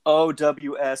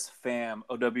OWS fam,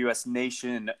 OWS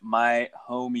Nation, my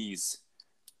homies,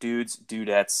 dudes,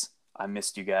 dudettes, I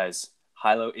missed you guys.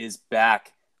 Hilo is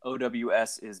back.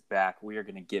 OWS is back. We are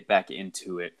going to get back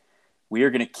into it. We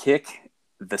are going to kick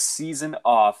the season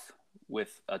off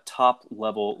with a top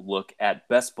level look at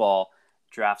best ball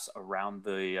drafts around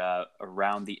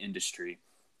the industry.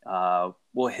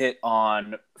 We'll hit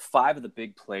on five of the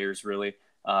big players, really,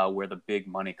 where the big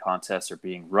money contests are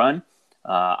being run.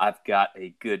 I've got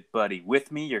a good buddy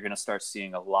with me. You're going to start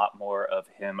seeing a lot more of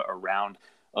him around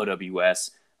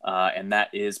OWS, and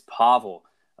that is Pavel.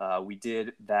 We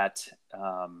did that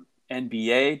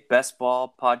NBA best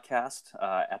ball podcast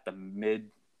at the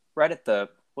right at the,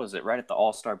 what was it, right at the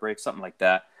All-Star break, something like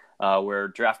that, where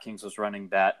DraftKings was running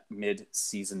that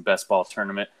mid-season best ball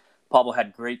tournament. Pavel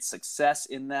had great success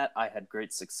in that. I had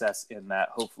great success in that.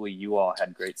 Hopefully you all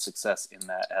had great success in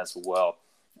that as well.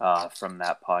 From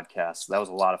that podcast. So that was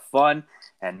a lot of fun.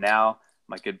 And now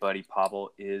my good buddy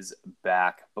Pavel is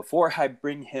back. Before I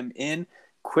bring him in,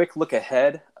 quick look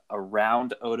ahead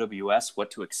around OWS,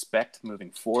 what to expect moving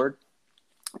forward.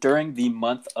 During the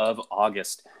month of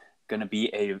August, going to be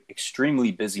a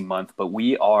extremely busy month, but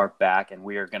we are back and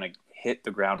we are going to hit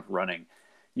the ground running.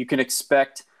 You can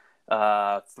expect 3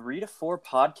 to 4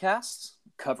 podcasts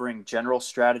covering general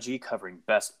strategy, covering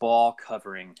best ball,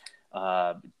 covering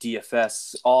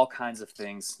DFS, all kinds of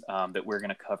things that we're going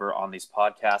to cover on these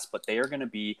podcasts, but they are going to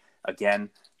be, again,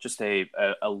 just a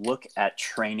look at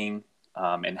training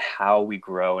and how we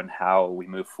grow and how we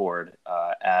move forward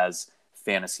as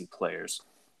fantasy players.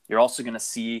 You're also going to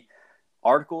see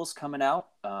articles coming out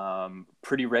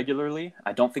pretty regularly.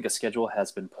 I don't think a schedule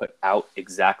has been put out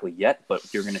exactly yet,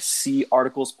 but you're going to see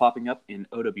articles popping up in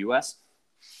OWS,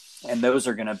 and those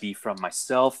are going to be from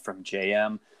myself, from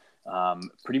JM.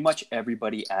 Pretty much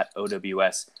everybody at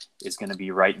OWS is going to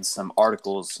be writing some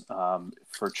articles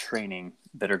for training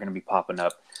that are going to be popping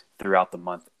up throughout the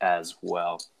month as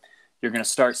well. You're going to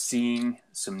start seeing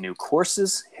some new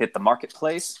courses hit the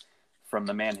marketplace from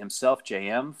the man himself,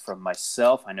 JM, from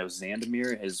myself. I know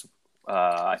Zandamir has,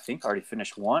 I think, already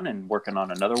finished one and working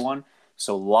on another one.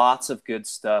 So lots of good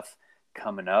stuff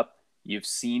coming up. You've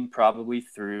seen probably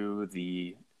through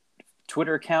the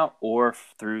Twitter account or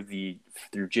through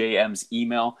JM's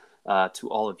email to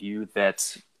all of you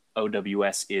that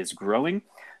OWS is growing.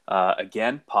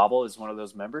 Again, Pavel is one of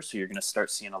those members, so you're going to start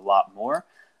seeing a lot more.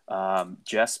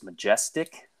 Jess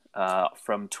Majestic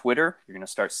from Twitter, you're going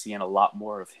to start seeing a lot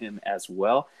more of him as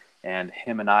well. And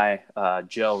him and I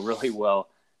gel really well,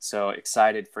 so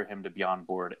excited for him to be on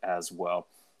board as well.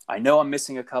 I know I'm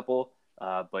missing a couple,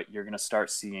 but you're going to start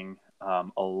seeing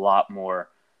a lot more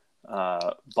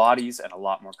bodies and a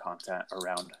lot more content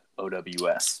around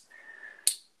OWS.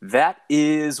 That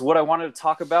is what I wanted to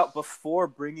talk about before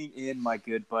bringing in my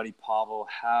good buddy Pavel.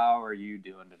 How are you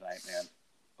doing tonight, man?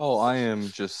 Oh, I am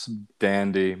just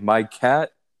dandy. My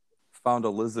cat found a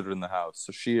lizard in the house,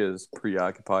 so she is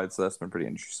preoccupied. So that's been pretty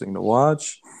interesting to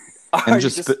watch. Are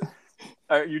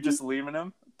you just leaving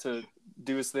him to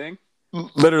do his thing?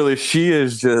 Literally, she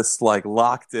is just like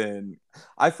locked in.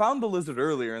 I found the lizard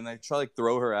earlier, and I try like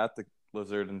throw her at the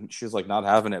lizard, and she's like not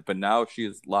having it. But now she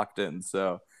is locked in,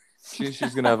 so she's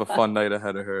gonna have a fun night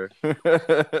ahead of her.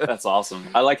 That's awesome.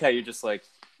 I like how you just like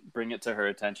bring it to her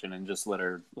attention and just let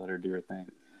her do her thing.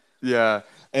 Yeah,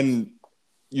 and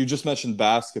you just mentioned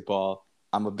basketball.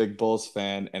 I'm a big Bulls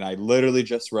fan, and I literally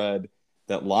just read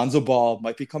that Lonzo Ball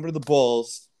might be coming to the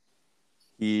Bulls.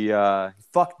 He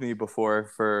fucked me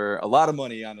before for a lot of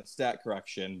money on a stat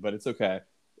correction, but it's okay.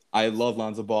 I love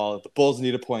Lonzo Ball. If the Bulls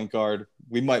need a point guard,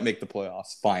 we might make the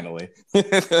playoffs finally.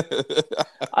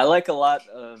 I like a lot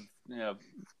of,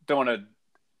 don't want to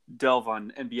delve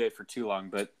on NBA for too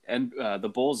long, but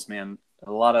the Bulls, man,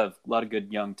 a lot of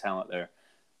good young talent there.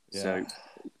 Yeah. So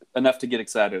enough to get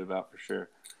excited about for sure.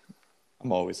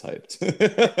 I'm always hyped.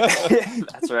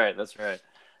 That's right.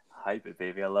 Hype it,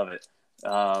 baby. I love it.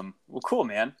 Well, cool,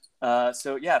 man.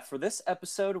 So yeah, for this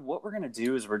episode, what we're going to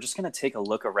do is we're just going to take a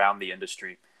look around the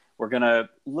industry. We're going to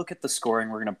look at the scoring.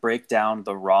 We're going to break down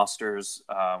the rosters.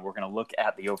 We're going to look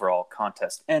at the overall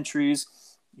contest entries,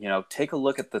 take a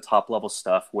look at the top level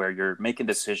stuff where you're making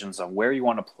decisions on where you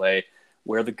want to play,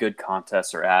 where the good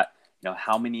contests are at.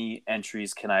 How many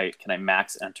entries can I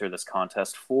max enter this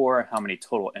contest for? How many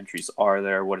total entries are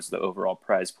there? What is the overall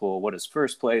prize pool? What is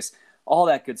first place? All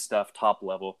that good stuff, top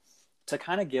level, to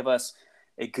kind of give us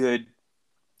a good,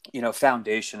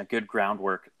 foundation, a good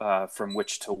groundwork from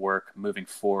which to work moving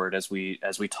forward as we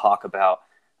talk about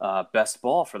best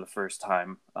ball for the first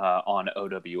time on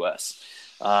OWS.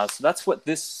 So that's what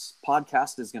this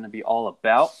podcast is going to be all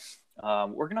about.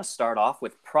 We're going to start off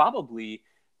with probably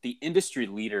the industry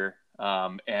leader,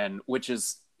 and which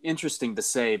is interesting to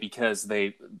say because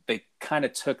they kind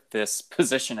of took this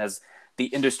position as the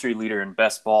industry leader in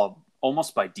best ball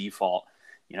almost by default,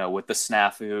 with the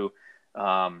snafu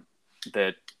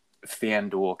that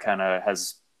FanDuel kind of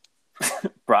has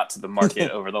brought to the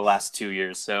market over the last 2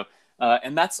 years. So,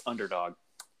 and that's Underdog.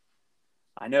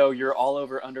 I know you're all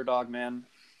over Underdog, man.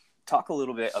 Talk a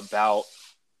little bit about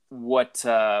what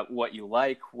you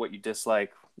like, what you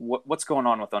dislike, what's going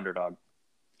on with Underdog.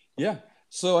 Yeah.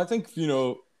 So I think,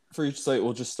 for each site,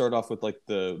 we'll just start off with like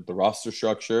the roster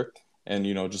structure and,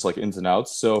 just like ins and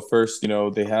outs. So first,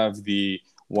 they have the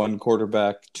 1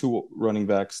 quarterback, 2 running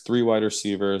backs, 3 wide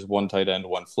receivers, 1 tight end,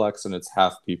 1 flex, and it's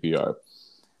half PPR.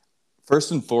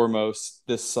 First and foremost,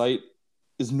 this site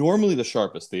is normally the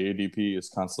sharpest. The ADP is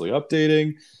constantly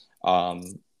updating.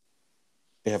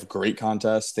 They have great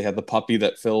contests. They had the puppy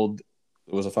that filled.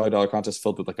 It was a $5 contest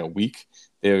filled with like a week.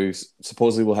 They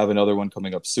supposedly will have another one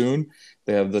coming up soon.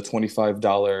 They have the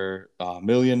 $25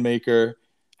 million maker.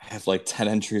 I have like 10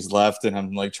 entries left, and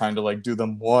I'm like trying to like do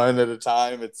them one at a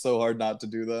time. It's so hard not to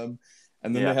do them.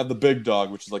 And then they have the big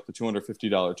dog, which is like the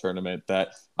 $250 tournament that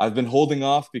I've been holding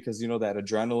off because, that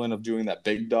adrenaline of doing that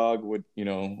big dog will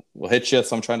hit you.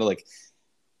 So I'm trying to like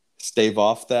stave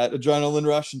off that adrenaline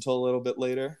rush until a little bit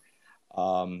later.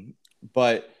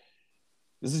 But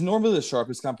this is normally the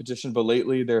sharpest competition, but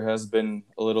lately there has been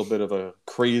a little bit of a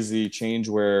crazy change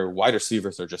where wide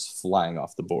receivers are just flying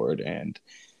off the board. And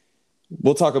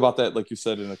we'll talk about that, like you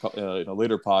said, in a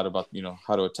later pod about,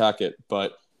 how to attack it.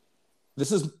 But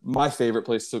this is my favorite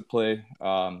place to play.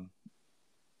 The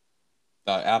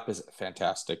app is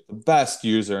fantastic. The best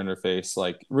user interface,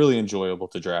 like really enjoyable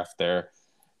to draft there.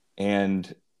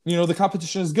 And, the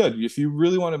competition is good. If you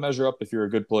really want to measure up, if you're a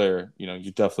good player,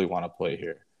 you definitely want to play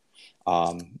here.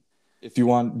 Do you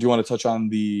want to touch on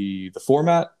the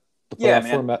format? The playoff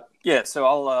format? Yeah, so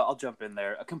I'll jump in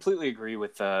there. I completely agree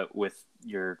with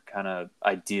your kind of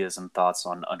ideas and thoughts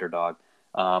on Underdog.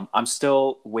 I'm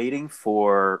still waiting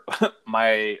for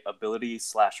my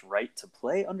ability/right to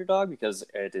play Underdog because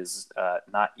it is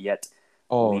not yet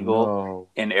legal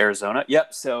in Arizona.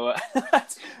 Yep. So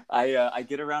I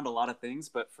get around a lot of things,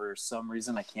 but for some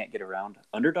reason I can't get around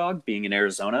Underdog being in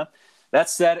Arizona. That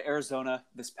said, Arizona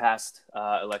this past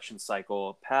election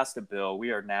cycle passed a bill.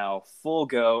 We are now full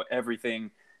go,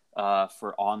 everything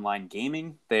for online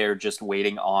gaming. They're just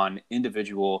waiting on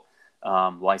individual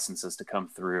licenses to come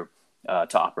through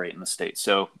to operate in the state.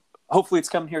 So hopefully it's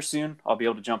coming here soon. I'll be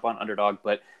able to jump on Underdog.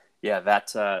 But yeah,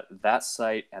 that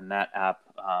site and that app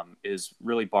is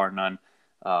really bar none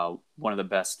one of the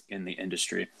best in the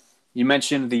industry. You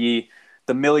mentioned the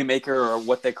Millie Maker, or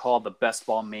what they call the Best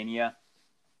Ball Mania.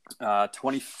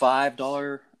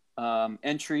 $25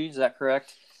 entry, is that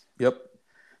correct? Yep.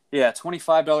 Yeah,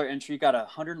 $25 entry. You got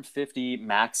 150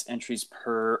 max entries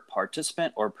per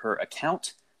participant or per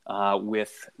account,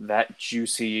 with that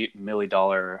juicy $1 million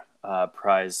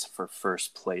prize for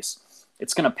first place.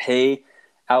 It's going to pay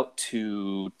out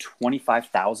to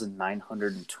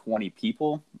 25,920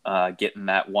 people, getting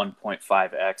that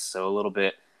 1.5x. So a little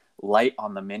bit light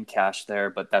on the min cash there,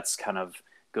 but that's kind of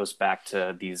goes back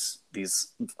to these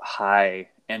high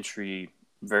entry,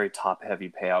 very top heavy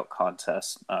payout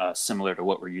contests, similar to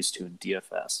what we're used to in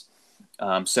DFS.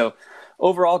 So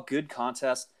overall, good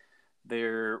contest.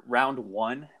 They're round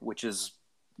 1, which is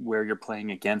where you're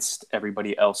playing against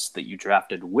everybody else that you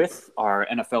drafted with, are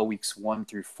NFL weeks 1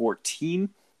 through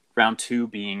 14. Round 2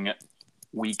 being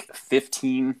week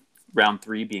 15, round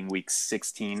 3 being week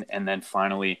 16, and then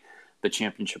finally the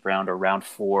championship round, or round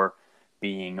 4,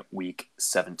 being week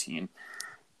 17.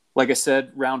 Like I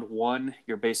said, round 1,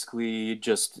 you're basically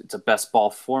it's a best ball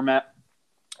format,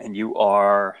 and you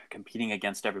are competing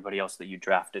against everybody else that you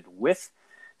drafted with.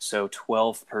 So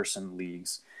 12-person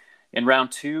leagues. In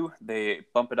round 2, they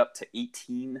bump it up to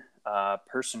 18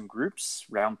 person groups.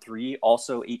 Round 3,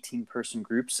 also 18-person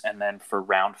groups. And then for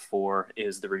round 4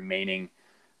 is the remaining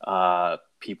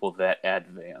people that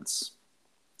advance.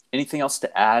 Anything else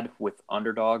to add with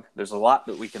Underdog? There's a lot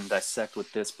that we can dissect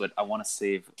with this, but I want to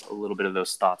save a little bit of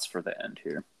those thoughts for the end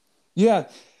here. Yeah.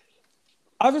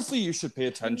 Obviously, you should pay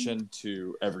attention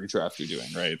to every draft you're doing,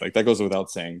 right? Like, that goes without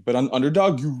saying. But on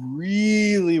Underdog, you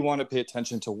really want to pay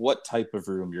attention to what type of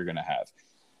room you're going to have.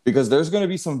 Because there's going to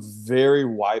be some very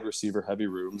wide receiver heavy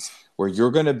rooms where you're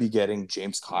going to be getting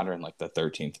James Conner in like the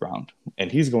 13th round.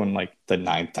 And he's going like the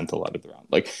 9th, 10th, 11th round.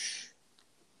 Like,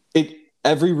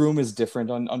 every room is different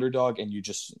on Underdog, and you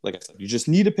just, like I said, you just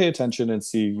need to pay attention and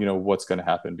see, what's going to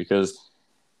happen, because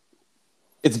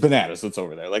it's bananas that's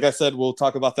over there. Like I said, we'll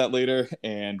talk about that later.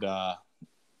 And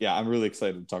yeah, I'm really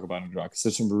excited to talk about Underdog because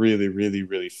there's some really, really,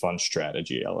 really fun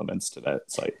strategy elements to that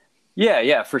site.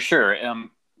 Yeah, for sure.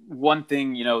 One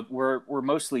thing, we're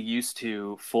mostly used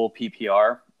to full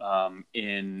PPR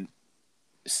in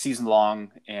season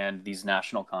long and these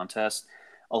national contests.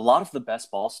 A lot of the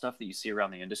best ball stuff that you see around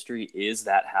the industry is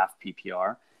that half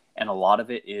PPR, and a lot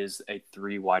of it is a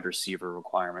 3 wide receiver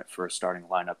requirement for a starting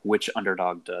lineup, which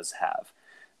Underdog does have.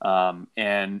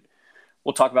 And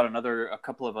we'll talk about a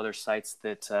couple of other sites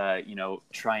that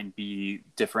try and be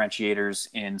differentiators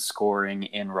in scoring,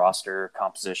 in roster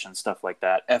composition, stuff like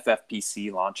that.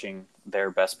 FFPC launching their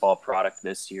best ball product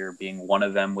this year, being one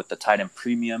of them with the tight end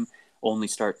premium, only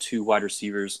start 2 wide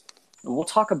receivers. We'll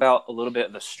talk about a little bit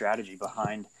of the strategy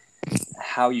behind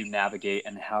how you navigate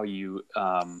and how you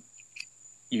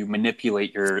you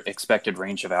manipulate your expected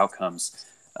range of outcomes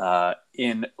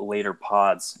in later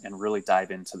pods, and really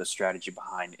dive into the strategy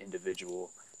behind individual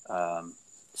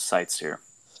sites here.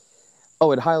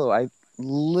 Oh, and Hilo, I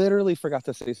literally forgot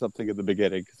to say something at the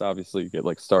beginning because obviously you get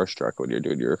like starstruck when you're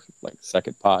doing your like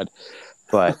second pod,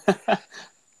 but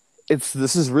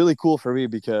this is really cool for me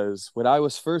because when I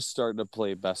was first starting to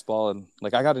play best ball, and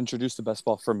like I got introduced to best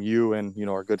ball from you and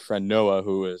our good friend Noah,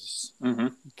 who is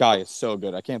guy is so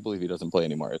good. I can't believe he doesn't play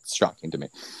anymore. It's shocking to me.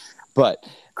 But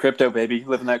crypto, baby,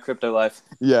 living that crypto life.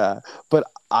 Yeah, but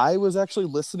I was actually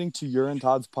listening to your and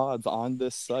Todd's pods on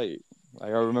this site. I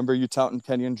remember you touting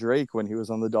Kenyon Drake when he was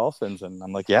on the Dolphins, and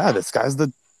I'm like, yeah, this guy's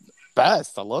the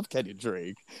best. I love Kenyon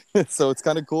Drake. So it's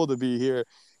kind of cool to be here,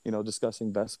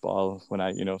 discussing best ball when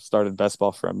I, started best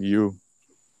ball from you.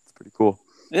 It's pretty cool.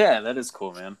 Yeah, that is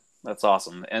cool, man. That's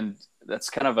awesome. And that's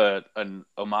kind of an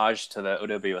homage to the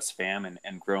OWS fam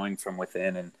and growing from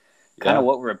within, and kind of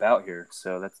what we're about here.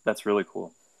 So that's really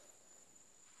cool.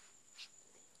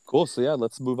 Cool. So yeah,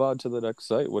 let's move on to the next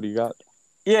site. What do you got?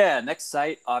 Yeah, next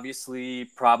site, obviously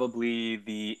probably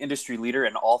the industry leader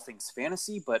in all things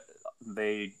fantasy, but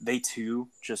they too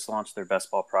just launched their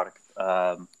best ball product.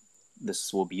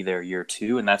 This will be their year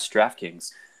 2, and that's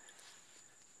DraftKings.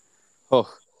 Oh,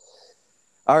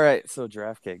 all right. So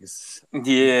DraftKings.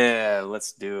 Yeah,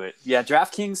 let's do it. Yeah,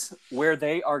 DraftKings, where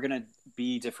they are going to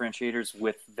be differentiators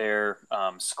with their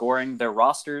scoring, their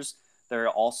rosters. They're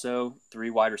also 3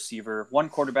 wide receiver, 1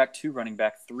 quarterback, 2 running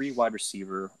back, 3 wide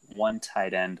receiver, 1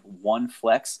 tight end, 1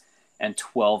 flex, and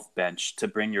 12 bench to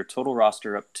bring your total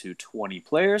roster up to 20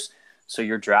 players. So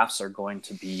your drafts are going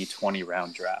to be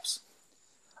 20-round drafts.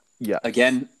 Yeah.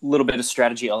 Again, a little bit of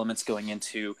strategy elements going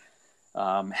into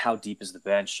how deep is the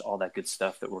bench, all that good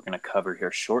stuff that we're going to cover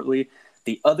here shortly.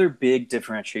 The other big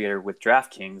differentiator with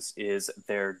DraftKings is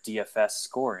their DFS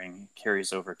scoring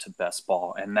carries over to best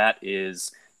ball, and that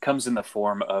comes in the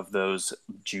form of those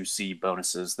juicy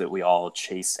bonuses that we all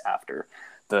chase after.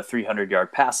 The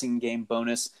 300-yard passing game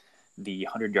bonus, the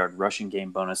 100-yard rushing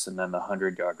game bonus, and then the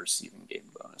 100-yard receiving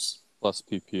game bonus. Plus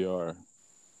PPR.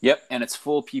 Yep, and it's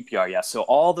full PPR, yeah. So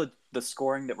all the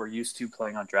scoring that we're used to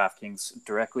playing on DraftKings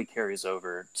directly carries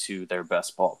over to their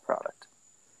best ball product.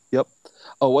 Yep.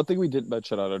 Oh, one thing we didn't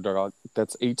mention on Underdog,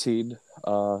 that's 18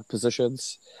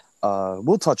 positions.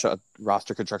 We'll touch on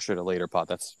roster construction in a later pod.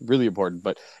 That's really important.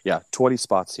 But yeah, 20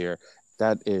 spots here.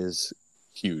 That is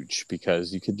huge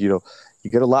because you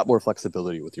get a lot more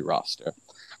flexibility with your roster.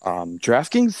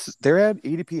 DraftKings, their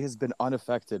ADP has been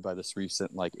unaffected by this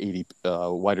recent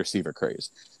wide receiver craze.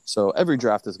 So every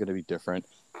draft is going to be different.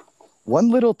 One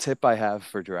little tip I have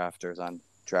for drafters on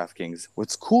DraftKings,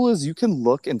 what's cool is you can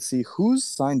look and see who's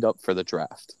signed up for the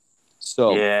draft.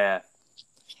 So yeah,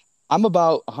 I'm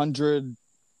about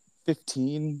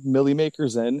 115 milli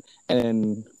makers in,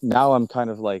 and now I'm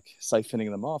kind of like siphoning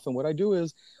them off. And what I do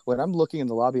is when I'm looking in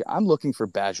the lobby, I'm looking for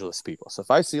badgeless people. So if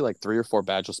I see like 3 or 4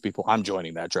 badgeless people, I'm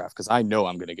joining that draft because I know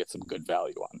I'm going to get some good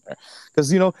value on there.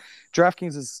 Because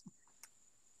DraftKings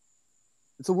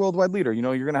it's a worldwide leader.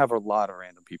 You're going to have a lot of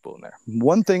random people in there.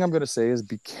 One thing I'm going to say is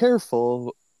be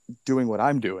careful doing what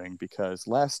I'm doing because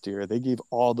last year they gave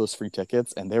all those free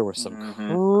tickets and there were some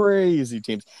crazy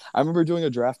teams. I remember doing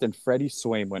a draft and Freddie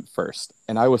Swain went first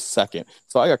and I was second.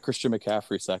 So I got Christian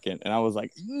McCaffrey second and I was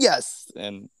like, yes.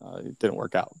 And it didn't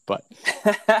work out, but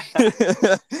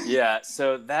yeah.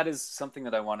 So that is something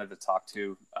that I wanted to talk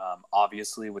to,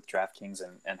 obviously with DraftKings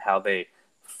and how they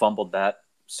fumbled that,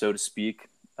 so to speak.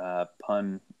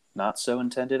 Pun not so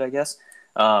intended, I guess.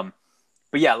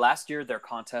 But yeah, last year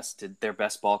their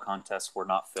best ball contests were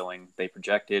not filling. They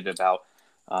projected about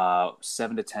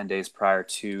 7 to 10 days prior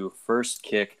to first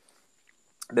kick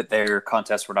that their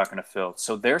contests were not going to fill.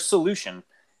 So their solution,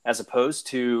 as opposed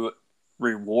to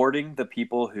rewarding the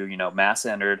people who mass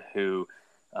entered, who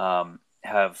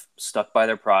have stuck by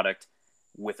their product,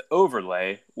 with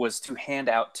Overlay was to hand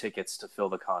out tickets to fill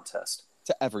the contest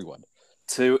To everyone.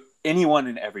 to anyone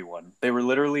and everyone. They were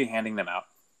literally handing them out.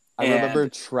 I remember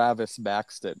Travis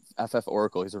Maxton, FF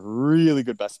Oracle. He's a really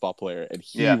good best ball player, and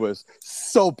he was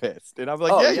so pissed. And I'm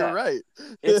like, you're right.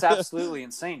 It's absolutely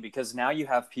insane because now you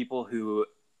have people who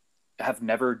have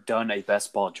never done a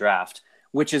best ball draft,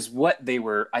 which is what they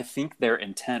were. I think their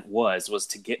intent was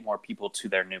to get more people to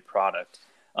their new product.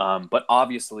 But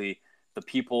obviously, the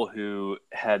people who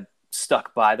had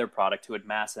stuck by their product, who had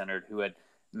mass entered, who had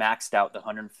maxed out the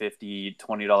 $150,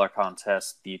 $20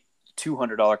 contest, the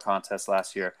 $200 contest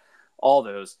last year, all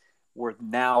those were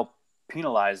now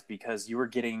penalized because you were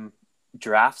getting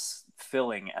drafts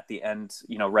filling at the end,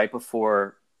 right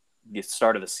before the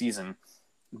start of the season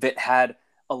that had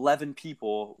 11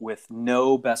 people with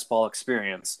no best ball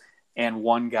experience and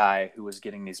one guy who was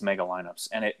getting these mega lineups,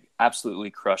 and it absolutely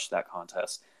crushed that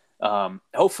contest.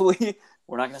 Hopefully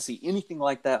we're not going to see anything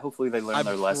like that. Hopefully they learn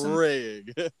their lesson.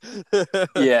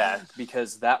 Yeah,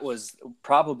 because that was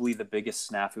probably the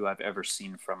biggest snafu I've ever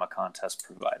seen from a contest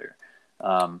provider.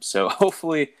 So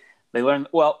hopefully they learn.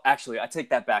 Well, actually, I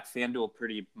take that back. FanDuel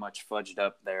pretty much fudged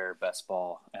up their best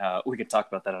ball. We could talk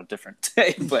about that on a different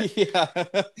day, but we can talk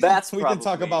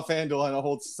probably, about FanDuel on a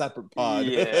whole separate pod.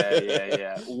 Yeah.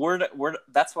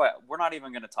 That's why we're not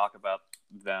even going to talk about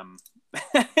them.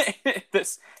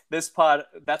 this pod.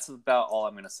 That's about all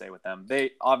I'm going to say with them.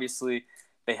 They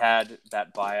had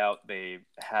that buyout. They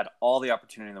had all the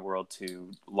opportunity in the world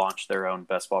to launch their own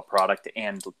best ball product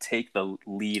and take the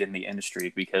lead in the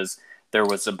industry because there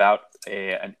was about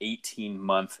an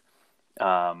 18-month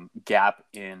gap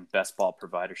in best ball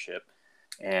providership,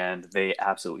 and they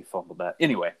absolutely fumbled that.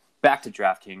 Anyway, back to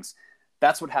DraftKings.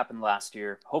 That's what happened last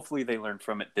year. Hopefully they learn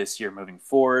from it this year moving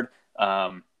forward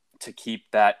to keep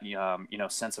that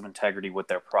sense of integrity with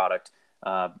their product.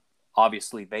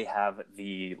 Obviously, they have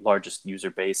the largest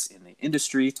user base in the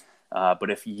industry, but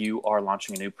if you are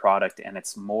launching a new product and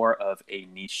it's more of a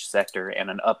niche sector and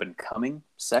an up-and-coming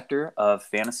sector of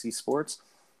fantasy sports,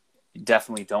 you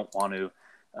definitely don't want to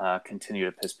continue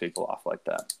to piss people off like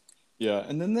that. Yeah,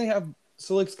 and then they have –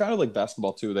 so it's kind of like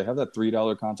basketball too. They have that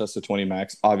 $3 contest to 20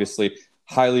 max. Obviously,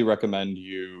 highly recommend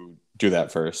you do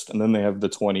that first. And then they have the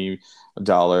 $20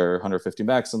 150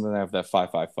 max, and then they have that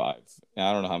 555. And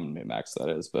I don't know how many max that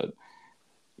is, but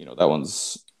that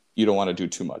one's you don't want to do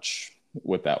too much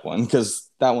with that one because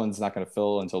that one's not going to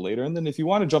fill until later. And then if you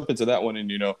want to jump into that one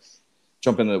and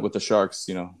jump in with the Sharks,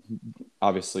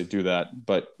 obviously do that.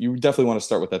 But you definitely want to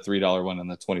start with that $3 one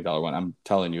and the $20 one. I'm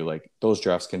telling you, like those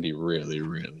drafts can be really,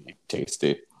 really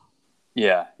tasty.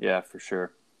 Yeah, for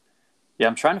sure. Yeah,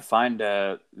 I'm trying to find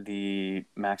the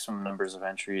maximum numbers of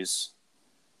entries.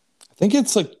 I think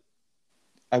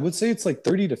I would say it's like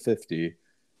 30 to 50,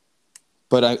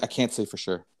 but I can't say for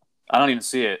sure. I don't even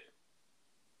see it.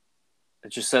 It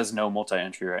just says no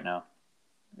multi-entry right now.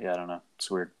 Yeah, I don't know. It's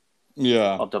weird.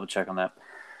 Yeah. I'll double check on that.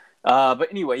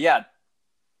 But anyway, yeah,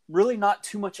 really not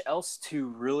too much else to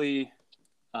really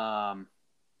not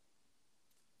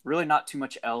too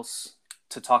much else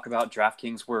to talk about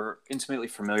DraftKings. We're intimately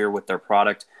familiar with their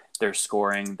product, their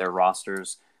scoring, their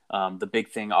rosters. The big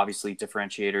thing, obviously,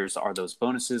 differentiators are those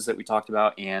bonuses that we talked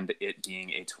about and it being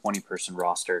a 20-person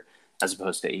roster as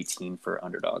opposed to 18 for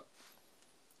Underdog.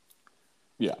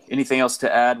 Yeah. Anything else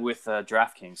to add with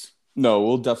DraftKings? No,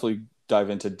 we'll definitely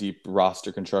dive into deep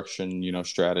roster construction,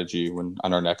 strategy on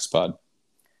our next pod.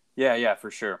 Yeah, for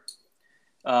sure.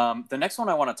 The next one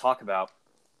I want to talk about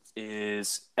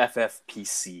is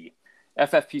FFPC.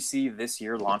 FFPC this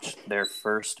year launched their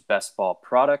first best ball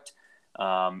product.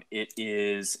 It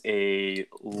is a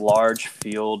large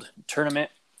field tournament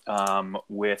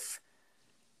with,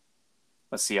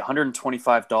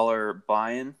 $125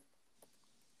 buy-in.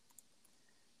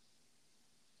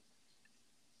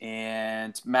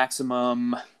 And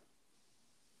maximum,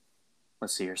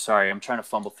 let's see here. Sorry, I'm trying to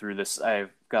fumble through this. I've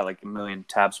got like a million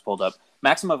tabs pulled up.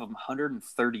 Maximum of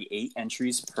 138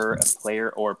 entries per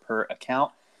player or per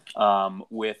account,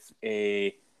 with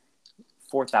a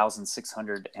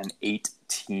 4,608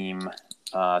 team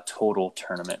total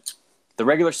tournament. The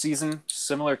regular season,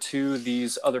 similar to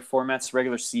these other formats,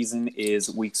 regular season is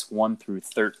weeks 1 through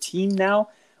 13 now,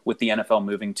 with the NFL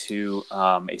moving to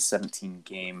a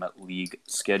 17-game league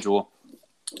schedule.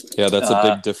 Yeah, that's a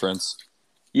big difference.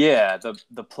 Yeah,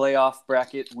 the playoff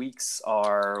bracket weeks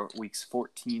are weeks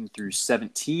 14 through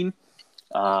 17.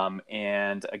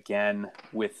 And again,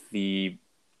 with the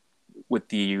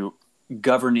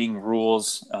governing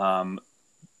rules,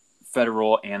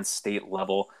 federal and state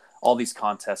level, all these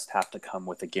contests have to come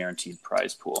with a guaranteed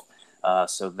prize pool.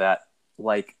 So that,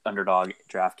 like Underdog,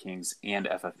 DraftKings, and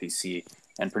FFPC,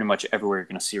 and pretty much everywhere you're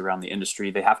going to see around the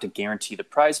industry. They have to guarantee the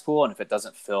prize pool, and if it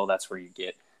doesn't fill, that's where you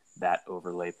get that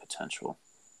overlay potential.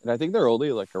 And I think they're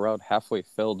only like around halfway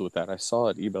filled with that. I saw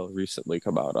an email recently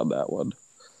come out on that one.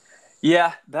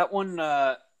 Yeah, that one,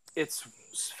 it's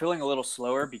filling a little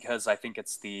slower because I think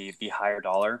it's the higher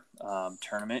dollar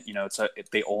tournament.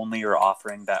 They only are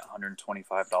offering that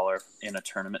 $125 in a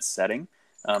tournament setting.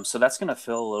 So that's going to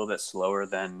fill a little bit slower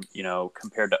than,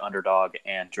 compared to Underdog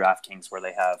and DraftKings, where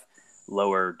they have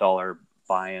lower dollar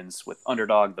buy-ins with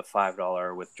Underdog, the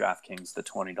 $5, with DraftKings, the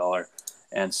 $20,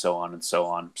 and so on and so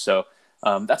on. So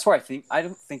that's where I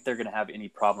don't think they're going to have any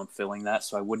problem filling that.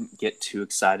 So I wouldn't get too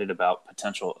excited about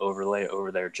potential overlay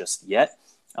over there just yet.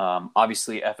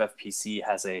 Obviously, FFPC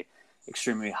has a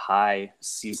extremely high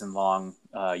season-long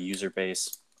user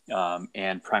base,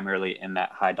 and primarily in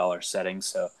that high dollar setting.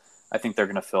 So I think they're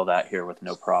going to fill that here with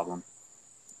no problem.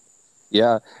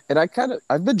 Yeah, and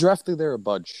I've been drafting there a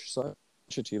bunch, so I have a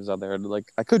bunch of teams on there, and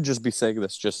like I could just be saying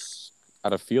this just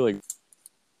out of feeling.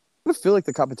 I feel like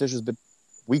the competition has been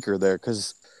weaker there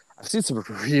because I've seen some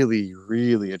really,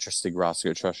 really interesting roster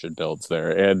construction builds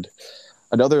there, and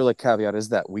another like caveat is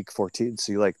that week 14.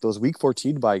 So you like those week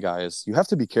 14 bye guys, you have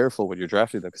to be careful when you're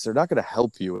drafting them because they're not going to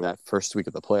help you in that first week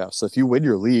of the playoffs. So if you win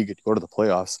your league and go to the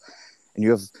playoffs, and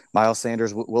you have Miles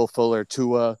Sanders, Will Fuller,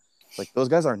 Tua, like those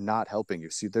guys are not helping you.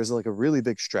 See, there's like a really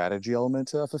big strategy element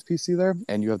to FFPC there,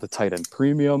 and you have the tight end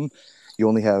premium. You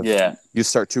only have you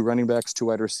start 2 running backs, 2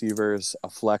 wide receivers, a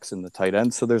flex, and the tight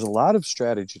end. So there's a lot of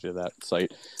strategy to that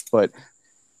site. But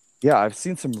yeah, I've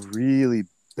seen some really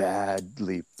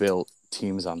badly built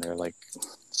teams on there. Like,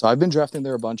 so I've been drafting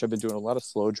there a bunch. I've been doing a lot of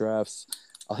slow drafts.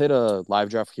 I'll hit a live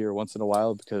draft here once in a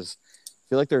while because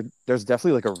I feel like there's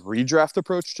definitely like a redraft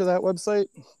approach to that website.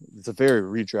 It's a very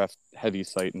redraft heavy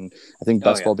site, and I think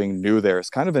best ball being new there is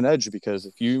kind of an edge because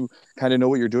if you kind of know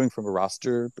what you're doing from a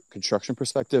roster construction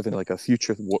perspective and like a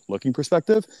future looking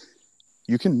perspective,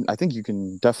 I think you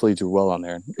can definitely do well on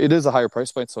there. It is a higher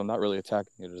price point, so I'm not really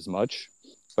attacking it as much,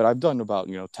 but I've done about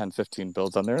 10, 15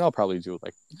 builds on there, and I'll probably do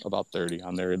like about 30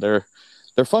 on there.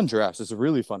 They're fun drafts. It's a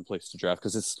really fun place to draft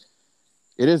because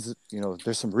it is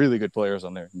there's some really good players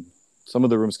on there. Some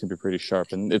of the rooms can be pretty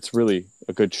sharp, and it's really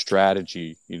a good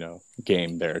strategy,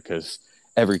 game there because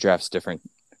every draft's different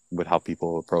with how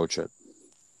people approach it.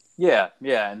 Yeah.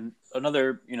 And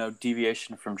another,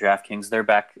 deviation from DraftKings, they're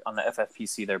back on the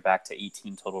FFPC. They're back to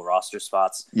 18 total roster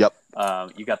spots. Yep.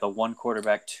 You got the 1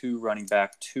 quarterback, 2 running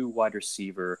back, 2 wide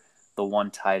receiver, the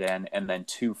 1 tight end, and then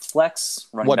 2 flex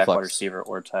running back, wide receiver,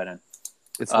 or tight end.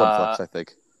 It's 1 flex, I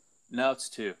think. No, it's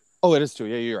 2. Oh, it is 2.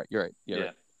 Yeah, you're right. Yeah.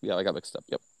 Right. Yeah, I got mixed up.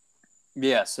 Yep.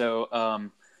 Yeah, so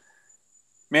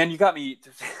man, you got me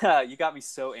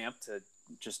so amped to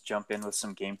just jump in with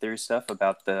some game theory stuff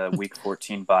about the week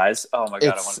 14 buys. Oh my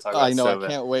god, I want to talk about it. I know, so I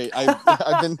can't wait.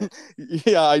 I've been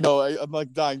I know. I'm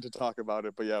like dying to talk about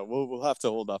it, but yeah, we'll have to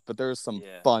hold up. But there's some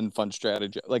fun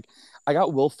strategy. Like I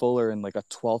got Will Fuller in like a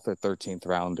 12th or 13th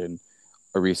round in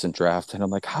a recent draft, and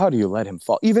I'm like, how do you let him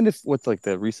fall? Even if with like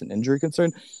the recent injury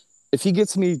concern, if he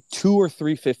gets me 2 or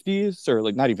 3 50s, or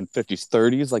like not even 50s,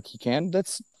 30s, like he can,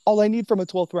 that's all I need from a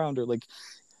 12th rounder. Like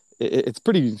it's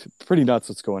pretty nuts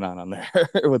what's going on there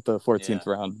with the 14th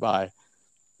round bye.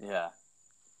 Yeah.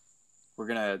 We're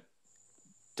going to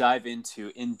dive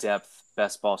into in-depth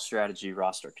best ball strategy,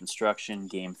 roster construction,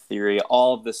 game theory.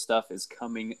 All of this stuff is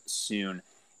coming soon,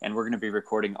 and we're going to be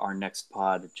recording our next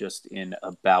pod just in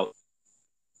about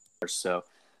or so.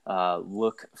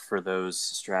 Look for those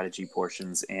strategy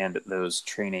portions and those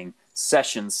training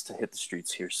sessions to hit the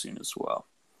streets here soon as well.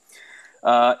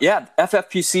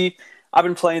 FFPC, I've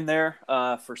been playing there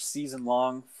for season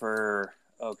long for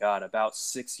about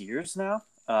 6 years now,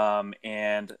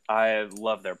 and I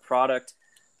love their product.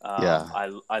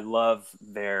 I love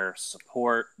their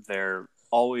support. They're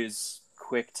always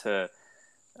quick to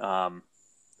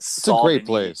it's a great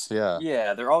place.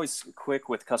 Yeah, they're always quick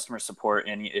with customer support,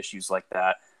 any issues like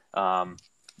that.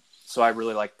 So I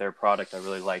really like their product. I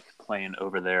really like playing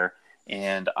over there,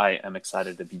 and I am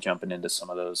excited to be jumping into some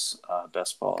of those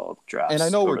best ball drafts. And I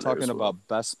know we're talking about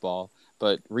best ball,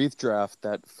 but Wreath Draft,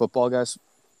 that football guys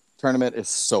tournament, is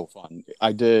so fun.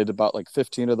 I did about like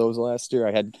 15 of those last year.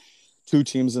 I had 2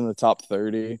 teams in the top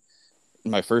 30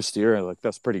 in my first year, and like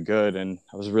that's pretty good, and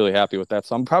I was really happy with that.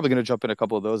 So I'm probably going to jump in a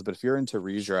couple of those, but if you're into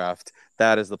redraft,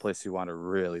 that is the place you want to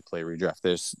really play redraft.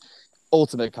 There's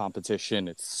ultimate competition.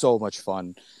 It's so much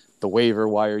fun. The waiver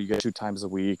wire you get 2 times a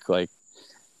week. Like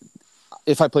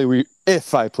if I play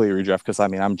redraft, because I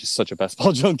mean I'm just such a best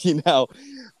ball junkie now.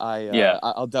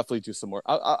 I'll definitely do some more.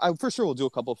 I for sure will do a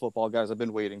couple of football guys. I've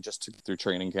been waiting just to get through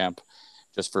training camp,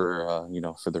 just for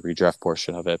for the redraft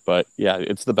portion of it. But yeah,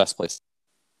 it's the best place.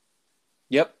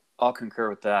 Yep, I'll concur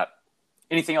with that.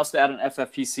 Anything else to add on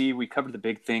FFPC? We covered the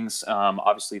big things.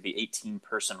 Obviously, the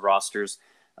 18-person rosters,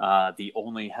 the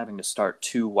only having to start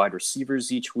 2 wide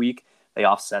receivers each week. They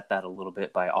offset that a little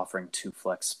bit by offering 2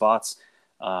 flex spots.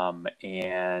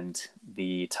 And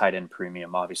the tight end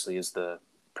premium, obviously, is the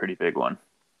pretty big one.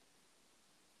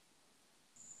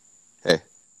 Hey.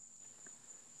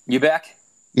 You back?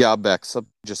 Yeah, I'm back. Something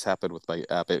just happened with my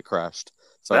app. It crashed.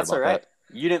 Sorry That's about all right.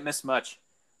 You didn't miss much.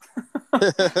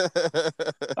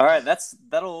 All right,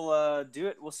 that'll do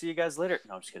it. We'll see you guys later.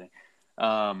 No, I'm just kidding.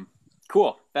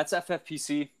 Cool. That's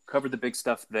FFPC. Covered the big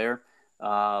stuff there.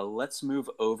 Let's move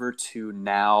over to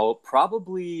now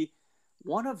probably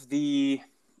one of the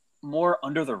more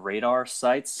under the radar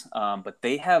sites, but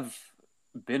they have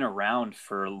been around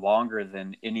for longer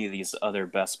than any of these other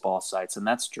best ball sites, and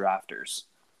that's Drafters.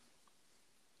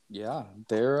 Yeah,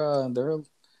 they're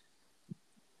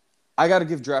I got to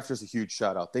give Drafters a huge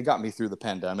shout out. They got me through the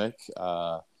pandemic.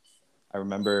 I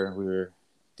remember we were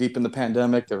deep in the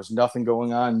pandemic. There was nothing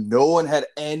going on. No one had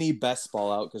any best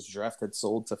ball out because Draft had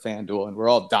sold to FanDuel, and we're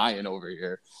all dying over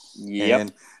here. Yep.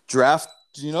 And Draft,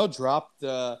 dropped.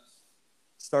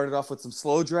 Started off with some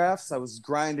slow drafts. I was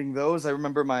grinding those. I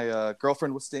remember my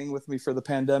girlfriend was staying with me for the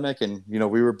pandemic, and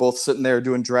we were both sitting there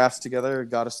doing drafts together.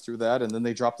 Got us through that, and then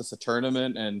they dropped us a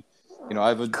tournament, and I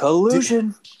have a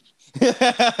collusion.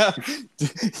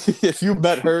 If you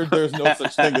met her, there's no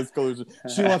such thing as collusion.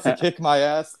 She wants to kick my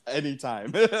ass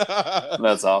anytime.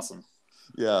 That's awesome.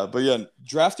 Yeah, but yeah,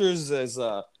 Drafters is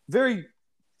very.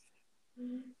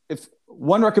 If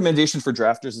one recommendation for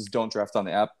Drafters is don't draft on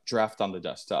the app, draft on the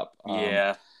desktop.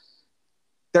 Yeah,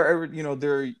 their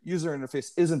user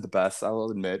interface isn't the best, I'll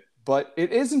admit, but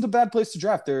it isn't a bad place to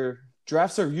draft. Their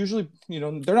drafts are usually,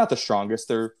 they're not the strongest.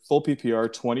 They're full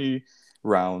PPR, 20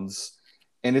 rounds.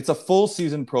 And it's a full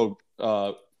season pro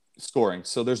scoring.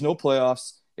 So there's no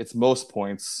playoffs. It's most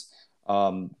points.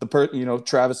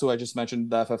 Travis, who I just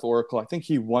mentioned, the FF Oracle, I think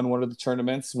he won one of the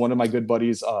tournaments. One of my good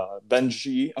buddies,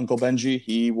 Benji, Uncle Benji,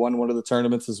 he won one of the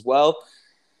tournaments as well.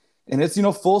 And it's,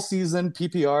 full season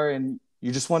PPR, and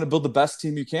you just want to build the best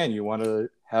team you can. You want to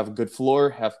have a good floor,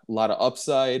 have a lot of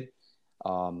upside.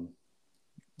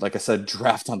 Like I said,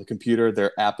 draft on the computer.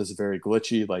 Their app is very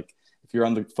glitchy. Like if you're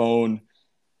on the phone,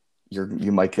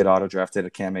 you might get auto drafted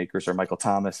at Cam Akers or Michael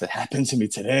Thomas. It happened to me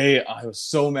today. I was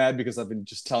so mad because I've been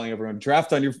just telling everyone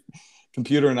draft on your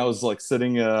computer, and I was like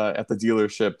sitting at the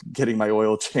dealership getting my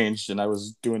oil changed, and I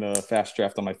was doing a fast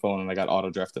draft on my phone, and I got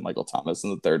auto drafted Michael Thomas in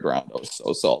the 3rd round. I was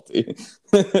so salty.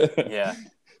 Yeah,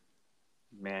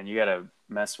 man, you gotta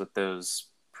mess with those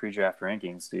pre-draft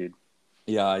rankings, dude.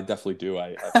 Yeah, I definitely do.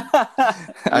 I'm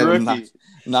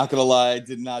not gonna lie, I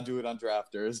did not do it on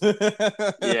Drafters.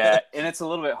 Yeah, and it's a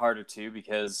little bit harder too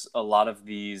because a lot of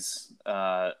these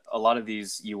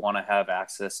you want to have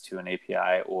access to an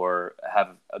API or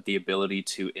have the ability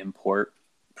to import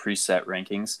preset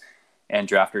rankings, and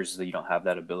Drafters you don't have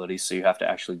that ability, so you have to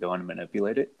actually go in and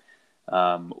manipulate it,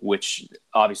 which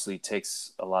obviously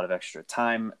takes a lot of extra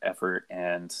time, effort,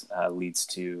 and leads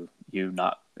to you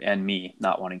not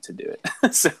wanting to do it.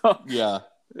 So yeah.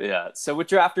 So with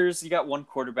Drafters, you got 1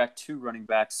 quarterback, 2 running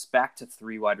backs, back to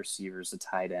 3 wide receivers, a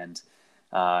tight end,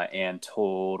 and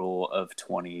total of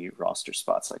 20 roster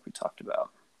spots, like we talked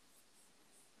about.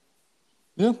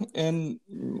 Yeah, and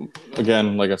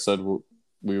again, like I said,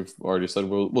 we've already said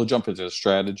we'll jump into the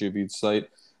strategy of each site.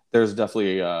 There's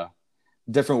definitely a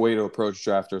different way to approach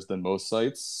Drafters than most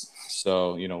sites,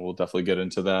 so we'll definitely get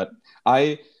into that.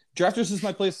 Drafters is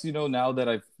my place, now that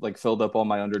I've filled up all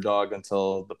my underdog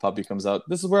until the puppy comes out.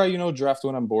 This is where I, draft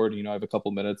when I'm bored. I have a couple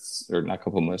minutes, or not a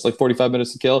couple minutes, like 45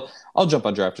 minutes to kill. I'll jump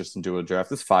on Drafters and do a draft.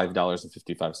 It's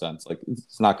 $5.55. Like,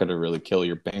 it's not going to really kill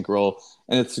your bankroll.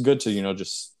 And it's good to,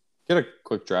 just get a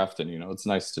quick draft. And, it's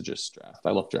nice to just draft.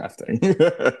 I love drafting.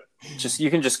 You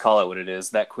can just call it what it is.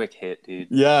 That quick hit, dude.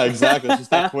 Yeah, exactly. It's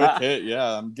just that quick hit.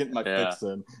 Yeah, I'm getting my fix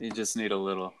in. You just need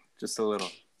just a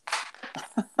little.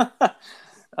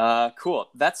 Cool.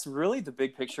 That's really the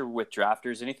big picture with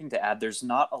Drafters. Anything to add? There's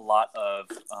not a lot of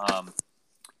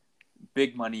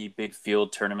big money, big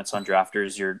field tournaments on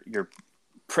Drafters.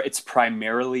 It's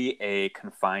primarily a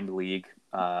confined league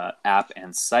app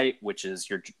and site, which is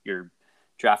you're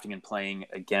drafting and playing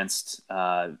against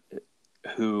the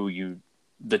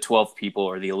 12 people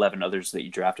or the 11 others that you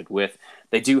drafted with.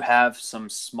 They do have some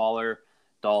smaller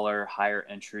dollar, higher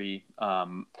entry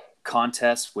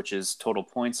contests, which is total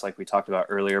points like we talked about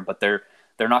earlier, but they're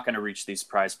not going to reach these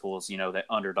prize pools that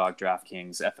Underdog,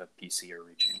 DraftKings, FFPC are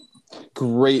reaching.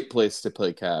 Great place to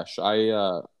play cash.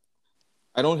 I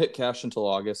don't hit cash until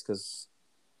August because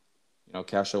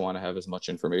cash. I want to have as much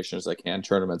information as I can.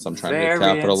 Tournaments, I'm trying to Variance.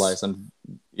 capitalize on.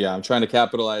 Yeah, I'm trying to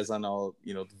capitalize on all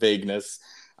the vagueness.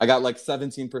 I got like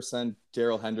 17%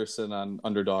 Daryl Henderson on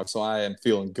underdog, so I am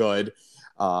feeling good.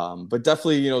 But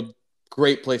definitely,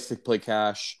 great place to play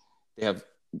cash. They have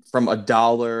from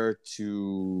 $1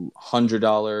 to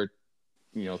 $100,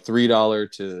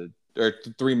 $3 to or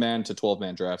 3-man to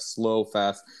 12-man drafts, slow,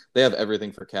 fast. They have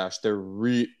everything for cash. They're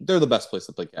the best place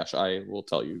to play cash. I will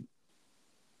tell you.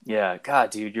 Yeah,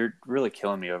 God, dude, you're really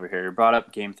killing me over here. You brought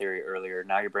up game theory earlier.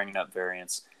 Now you're bringing up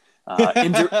variance.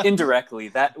 Indirectly,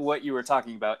 that what you were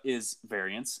talking about is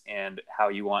variance and how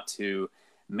you want to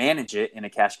manage it in a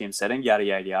cash game setting. Yada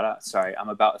yada yada. Sorry, I'm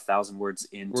about 1,000 words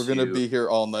into. We're gonna be here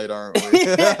all night, aren't we?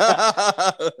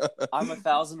 I'm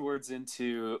 1,000 words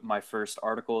into my first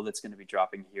article that's going to be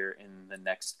dropping here in the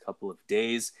next couple of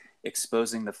days,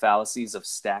 exposing the fallacies of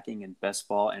stacking in best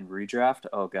ball and redraft.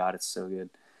 Oh God, it's so good.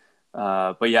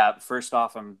 But yeah, first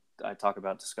off, I talk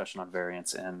about discussion on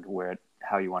variance and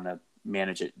how you want to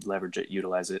manage it, leverage it,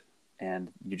 utilize it, and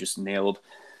you just nailed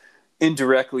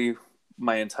indirectly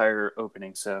my entire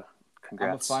opening. So,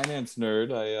 congrats. I'm a finance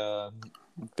nerd.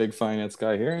 Big finance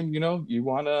guy here, and you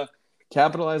want to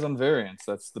capitalize on variance.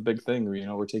 That's the big thing.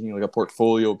 We're taking like a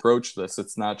portfolio approach to this.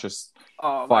 It's not just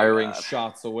firing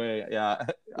shots away. Yeah,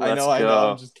 I know.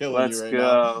 I'm just killing you right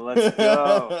now. Let's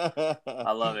go.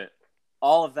 I love it.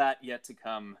 All of that yet to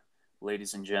come,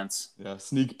 ladies and gents. Yeah,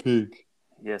 sneak peek.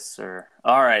 Yes, sir.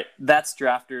 All right, that's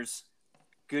Drafters.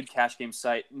 Good cash game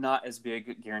site. Not as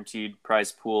big, guaranteed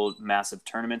prize pool, massive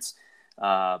tournaments,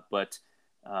 but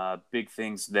big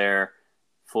things there.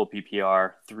 Full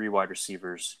PPR, 3 wide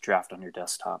receivers, draft on your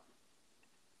desktop.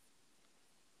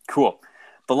 Cool.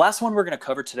 The last one we're going to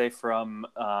cover today from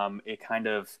a kind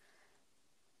of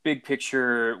big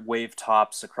picture wave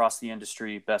tops across the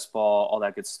industry, best ball, all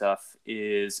that good stuff,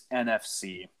 is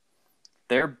NFC.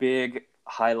 Their big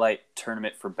highlight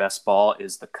tournament for best ball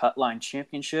is the Cutline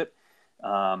Championship.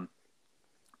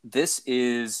 This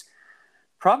is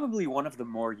probably one of the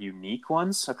more unique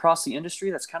ones across the industry.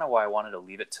 That's kind of why I wanted to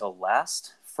leave it till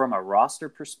last. From a roster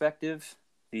perspective,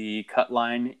 the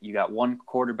Cutline, you got 1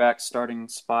 quarterback starting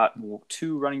spot,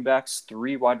 2 running backs,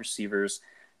 3 wide receivers,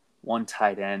 1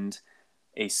 tight end,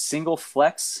 a single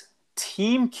flex,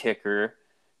 team kicker,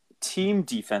 team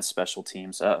defense, special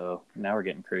teams. Uh-oh, now we're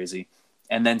getting crazy.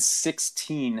 And then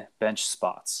 16 bench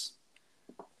spots.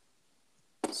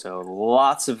 So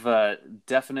lots of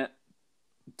definite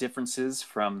differences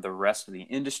from the rest of the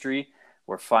industry.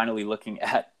 We're finally looking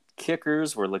at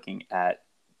kickers. We're looking at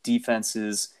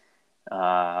defenses.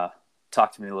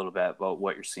 Talk to me a little bit about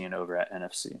what you're seeing over at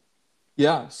NFC.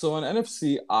 Yeah, so on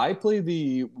NFC, I play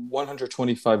the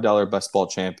 $125 Best Ball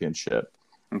Championship.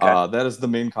 Okay. That is the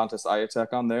main contest I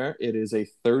attack on there. It is a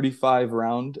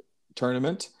 35-round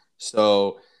tournament.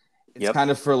 So it's kind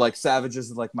of for like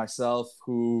savages like myself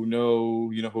who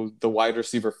know, who the wide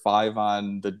receiver 5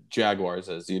 on the Jaguars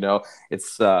is,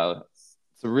 It's a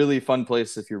really fun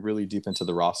place if you're really deep into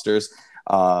the rosters.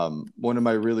 One of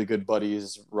my really good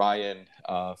buddies, Ryan,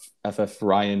 FF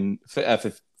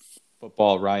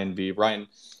Football, Ryan B. Ryan.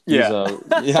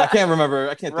 I can't remember.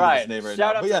 I can't think of his name right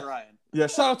now. Shout out to Ryan. Yeah,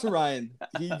 shout out to Ryan.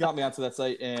 He got me onto that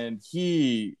site and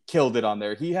he killed it on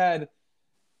there. He had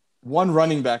 1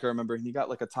 running back, I remember, and he got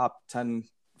like a top 10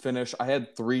 finish. I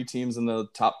had 3 teams in the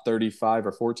top 35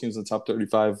 or 4 teams in the top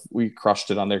 35. We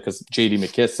crushed it on there because J.D.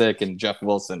 McKissick and Jeff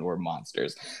Wilson were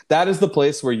monsters. That is the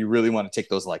place where you really want to take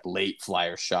those like late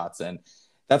flyer shots. And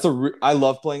that's I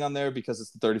love playing on there because it's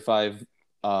the 35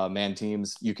 man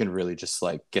teams. You can really just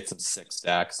like get some sick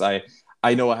stacks. I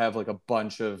know I have like a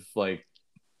bunch of like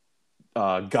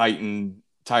Guyton,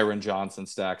 Tyron Johnson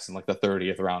stacks in like the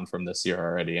 30th round from this year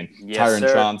already. And Tyron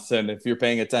Johnson, if you're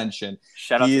paying attention,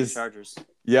 shout out to the Chargers.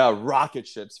 Yeah, rocket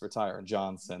ships for Tyron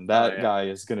Johnson. That guy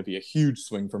is going to be a huge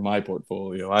swing for my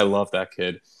portfolio. I love that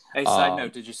kid. Hey, side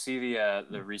note, did you see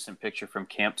the recent picture from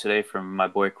camp today from my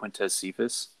boy Quintez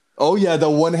Cephas? Oh yeah, the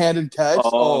one-handed catch.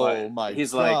 Oh my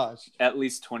He's gosh. Like at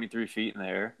least 23 feet in the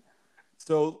air.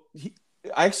 So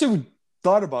I actually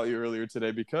thought about you earlier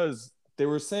today because they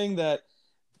were saying that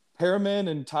Perriman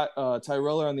and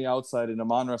Tyrell are on the outside, and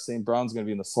Amon-Ra St. Brown's going to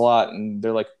be in the slot, and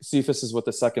they're like, Cephas is with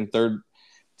the second, third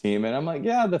team, and I'm like,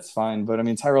 yeah, that's fine, but I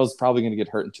mean, Tyrell's probably going to get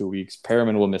hurt in 2 weeks.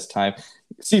 Perriman will miss time.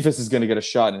 Cephas is going to get a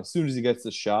shot, and as soon as he gets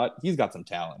the shot, he's got some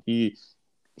talent.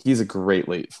 He's a great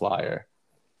late flyer.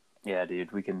 Yeah,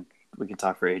 dude, we can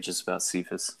talk for ages about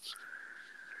Cephas.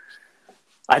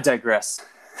 I digress.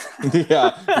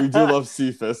 Yeah, we do love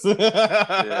Cephas.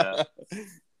 Yeah,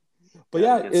 but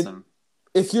yeah,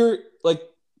 if you're like,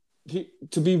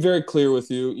 to be very clear with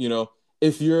you,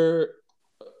 if you're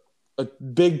a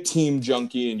big team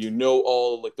junkie and you know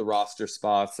all like the roster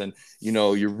spots and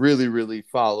you're really really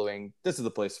following, this is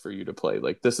the place for you to play.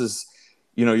 Like this is,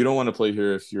 you don't want to play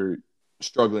here if you're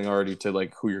struggling already to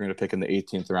like who you're going to pick in the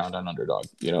 18th round on Underdog.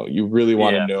 You really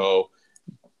want to know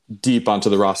deep onto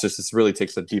the rosters. This really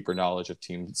takes a deeper knowledge of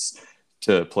teams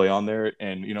to play on there,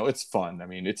 and it's fun. I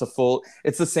mean, it's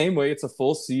the same way, it's a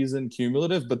full season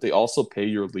cumulative, but they also pay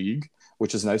your league,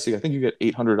 which is nice. I think you get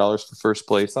 $800 for first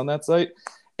place on that site.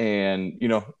 And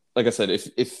like I said,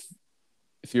 if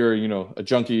you're a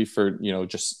junkie for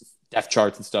just depth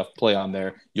charts and stuff, play on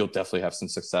there. You'll definitely have some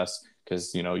success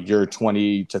because your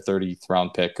 20 to 30th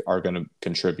round pick are going to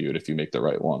contribute if you make the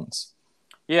right ones.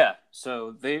 Yeah,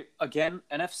 so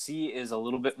NFC is a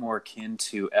little bit more akin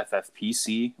to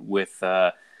FFPC with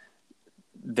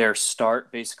their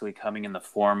start basically coming in the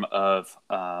form of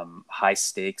high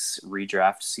stakes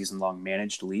redraft season long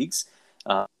managed leagues.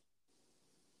 Of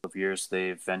years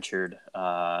they've ventured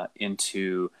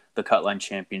into the Cutline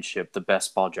Championship, the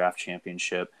Best Ball Draft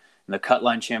Championship, and the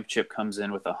Cutline Championship comes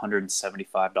in with a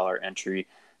 $175 entry.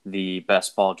 The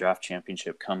Best Ball Draft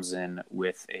Championship comes in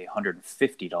with a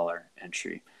 $150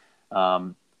 entry.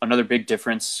 Another big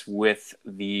difference with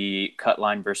the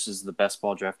Cutline versus the Best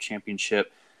Ball Draft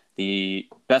Championship, the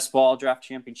Best Ball Draft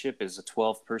Championship is a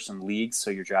 12-person league,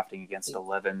 so you're drafting against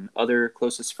 11 other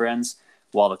closest friends,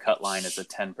 while the Cutline is a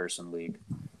 10-person league.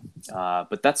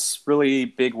 But that's really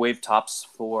big wave tops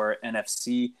for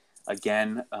NFC.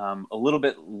 Again, a little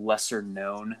bit lesser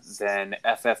known than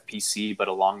FFPC, but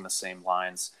along the same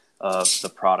lines of the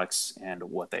products and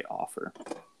what they offer.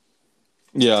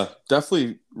 Yeah,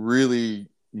 definitely really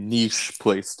niche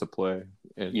place to play.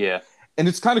 And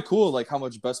it's kind of cool like how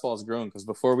much best ball has grown, because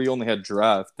before we only had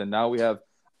draft and now we have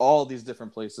all these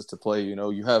different places to play.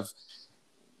 You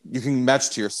can match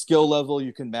to your skill level,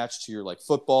 you can match to your like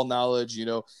football knowledge. You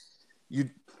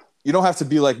don't have to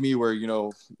be like me where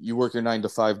you work your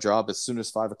 9-to-5 job. As soon as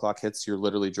 5 o'clock hits, you're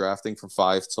literally drafting from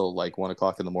 5 till like 1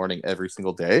 o'clock in the morning every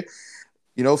single day.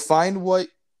 Find what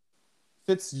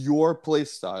fits your play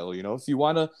style.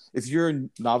 If you're a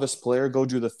novice player, go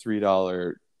do the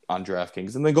 $3 on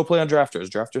DraftKings and then go play on Drafters.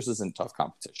 Drafters isn't tough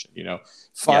competition.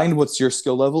 Find what's your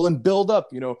skill level and build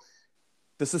up.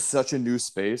 This is such a new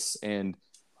space, and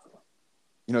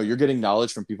you're getting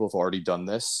knowledge from people who've already done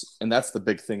this. And that's the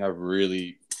big thing I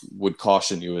really would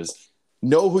caution you is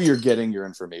know who you're getting your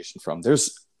information from.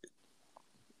 There's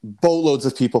boatloads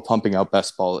of people pumping out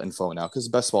best ball info now because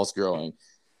best ball's growing.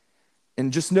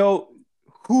 And just know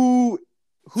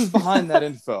who's behind that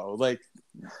info. Like,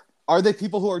 are they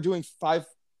people who are doing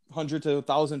 500 to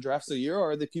 1,000 drafts a year,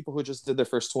 or are they people who just did their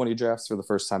first 20 drafts for the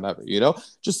first time ever?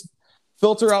 Just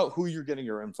filter out who you're getting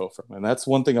your info from. And that's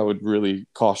one thing I would really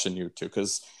caution you to,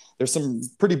 because there's some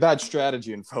pretty bad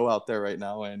strategy info out there right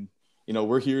now. And,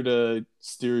 we're here to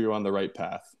steer you on the right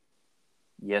path.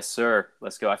 Yes, sir.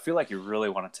 Let's go. I feel like you really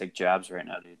want to take jabs right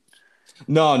now, dude.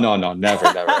 No, never.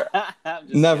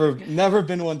 never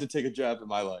been one to take a jab in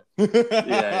my life.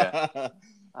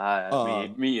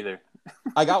 Me either.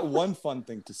 I got one fun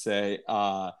thing to say.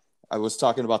 I was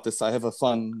talking about this. I have a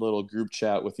fun little group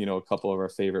chat with, a couple of our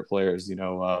favorite players,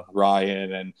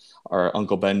 Ryan and our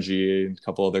Uncle Benji and a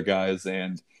couple other guys.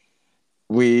 And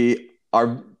we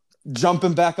are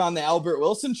jumping back on the Albert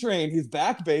Wilson train. He's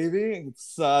back, baby.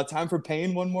 It's time for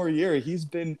Payne one more year. He's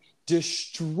been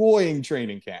destroying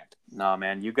training camp. Nah,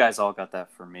 man, you guys all got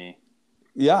that for me.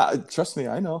 Yeah, trust me,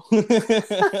 I know.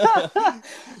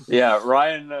 Yeah,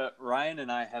 Ryan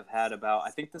and I have had I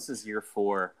think this is year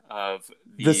 4 of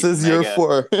the year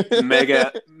 4.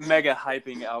 mega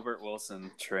hyping Albert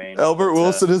Wilson train. Albert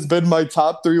Wilson has been my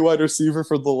top 3 wide receiver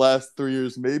for the last 3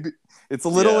 years. Maybe it's a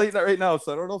little late right now,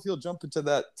 so I don't know if he'll jump into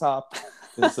that top.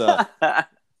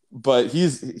 But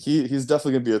he's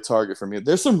definitely gonna be a target for me.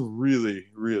 There's some really,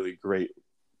 really great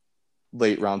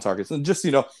late round targets, and just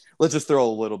let's just throw a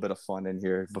little bit of fun in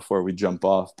here before we jump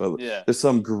off. But there's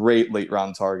some great late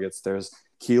round targets. There's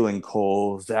Keelan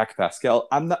Cole, Zach Pascal.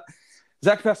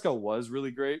 Zach Pascal was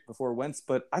really great before Wentz,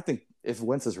 but I think if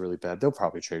Wentz is really bad, they'll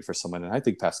probably trade for someone. And I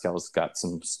think Pascal's got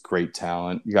some great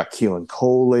talent. You got Keelan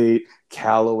Cole late,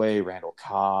 Callaway, Randall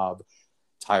Cobb,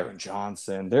 Tyron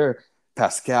Johnson. They're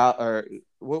Pascal, or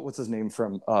what's his name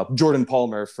from Jordan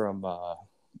Palmer from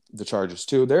the Chargers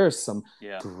too. There's some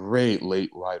great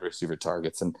late wide receiver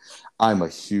targets, and I'm a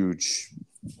huge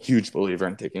believer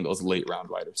in taking those late round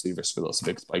wide receivers for those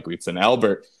big spike weeks. And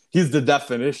Albert, he's the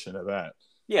definition of that.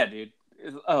 Yeah, dude.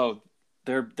 Oh,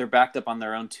 they're backed up on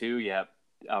their own too. Yeah,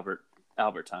 Albert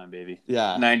time, baby.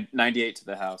 Yeah, 98 to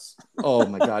the house. Oh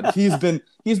my God, he's been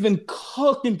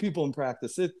cooking people in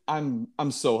practice. I'm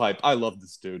so hyped. I love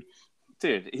this dude.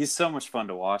 Dude, he's so much fun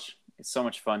to watch. It's so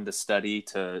much fun to study,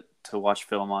 to watch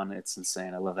film on. It's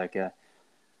insane. I love that guy.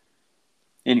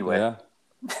 Anyway. Yeah.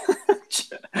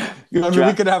 I mean,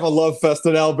 we could have a love fest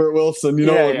at Albert Wilson.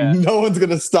 No one's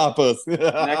gonna stop us.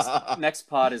 next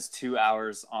pod is 2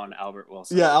 hours on Albert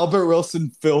Wilson. Yeah, Albert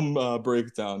Wilson film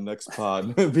breakdown next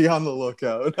pod. Be on the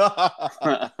lookout.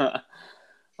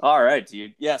 All right,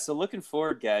 dude. Yeah, so looking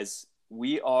forward, guys.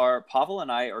 Pavel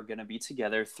and I are going to be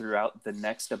together throughout the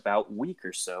next about week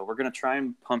or so. We're going to try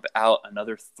and pump out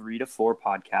another 3 to 4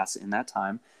 podcasts in that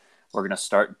time. We're going to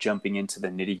start jumping into the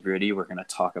nitty gritty. We're going to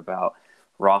talk about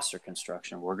roster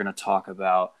construction. We're going to talk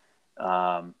about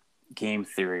game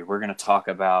theory. We're going to talk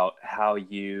about how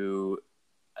you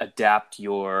adapt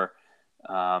your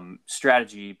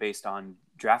strategy based on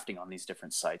drafting on these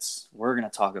different sites. We're going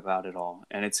to talk about it all,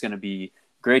 and it's going to be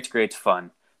great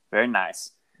fun. Very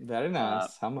nice. Very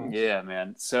nice. How much? Yeah,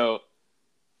 man. So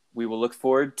we will look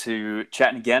forward to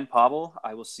chatting again, Pavel.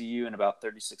 I will see you in about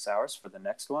 36 hours for the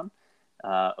next one.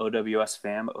 OWS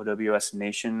fam, OWS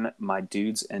nation, my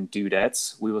dudes and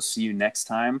dudettes. We will see you next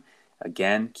time.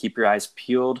 Again, keep your eyes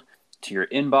peeled to your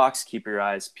inbox. Keep your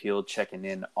eyes peeled checking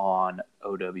in on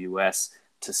OWS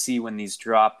to see when these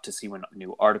drop, to see when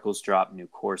new articles drop, new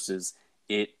courses.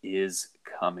 It is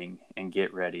coming, and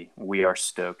get ready. We are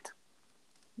stoked.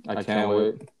 I can't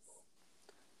wait.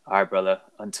 All right, brother.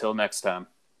 Until next time.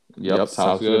 Yep,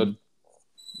 sounds good.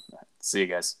 See you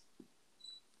guys.